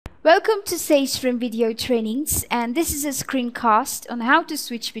Welcome to SageFrame video trainings, and this is a screencast on how to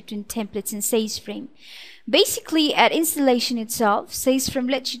switch between templates in SageFrame. Basically, at installation itself,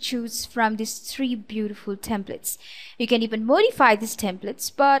 SageFrame lets you choose from these three beautiful templates. You can even modify these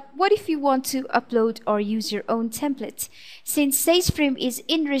templates, but what if you want to upload or use your own template? Since SageFrame is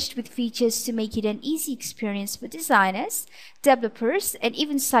enriched with features to make it an easy experience for designers, developers, and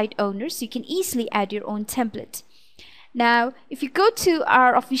even site owners, you can easily add your own template. Now, if you go to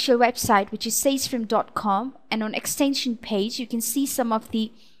our official website, which is sageframe.com, and on extension page, you can see some of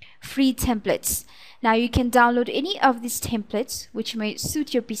the free templates. Now, you can download any of these templates, which may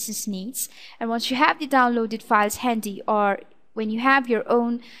suit your business needs. And once you have the downloaded files handy, or when you have your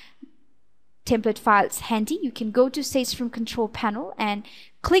own template files handy, you can go to SageFrame control panel and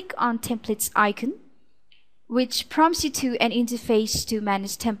click on templates icon, which prompts you to an interface to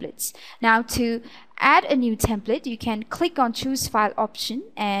manage templates. Now, to add a new template, you can click on choose file option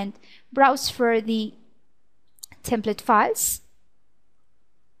and browse for the template files.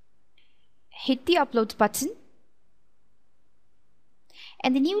 Hit the upload button,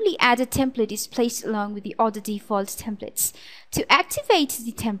 and the newly added template is placed along with the other default templates. To activate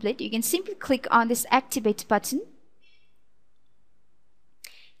the template, you can simply click on this activate button,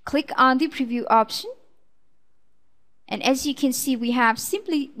 click on the preview option, and as you can see, we have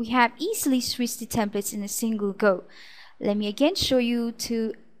easily switched the templates in a single go. Let me again show you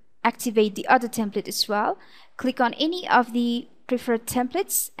to activate the other template as well. Click on any of the preferred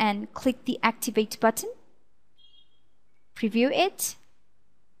templates and click the activate button. Preview it.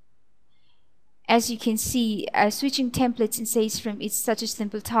 As you can see, switching templates in SageFrame is such a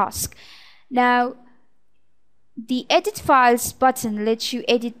simple task. Now, the edit files button lets you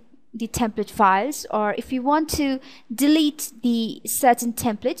edit the template files, or if you want to delete the certain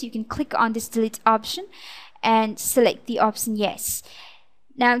template, you can click on this delete option and select the option yes.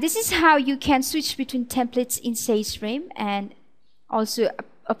 Now, this is how you can switch between templates in SageFrame and also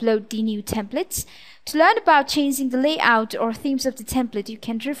upload the new templates. To learn about changing the layout or themes of the template, you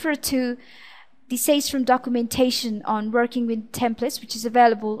can refer to the SageFrame documentation on working with templates, which is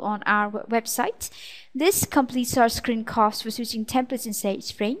available on our website. This completes our screencast for switching templates in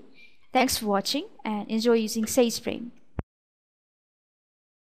SageFrame. Thanks for watching and enjoy using SageFrame.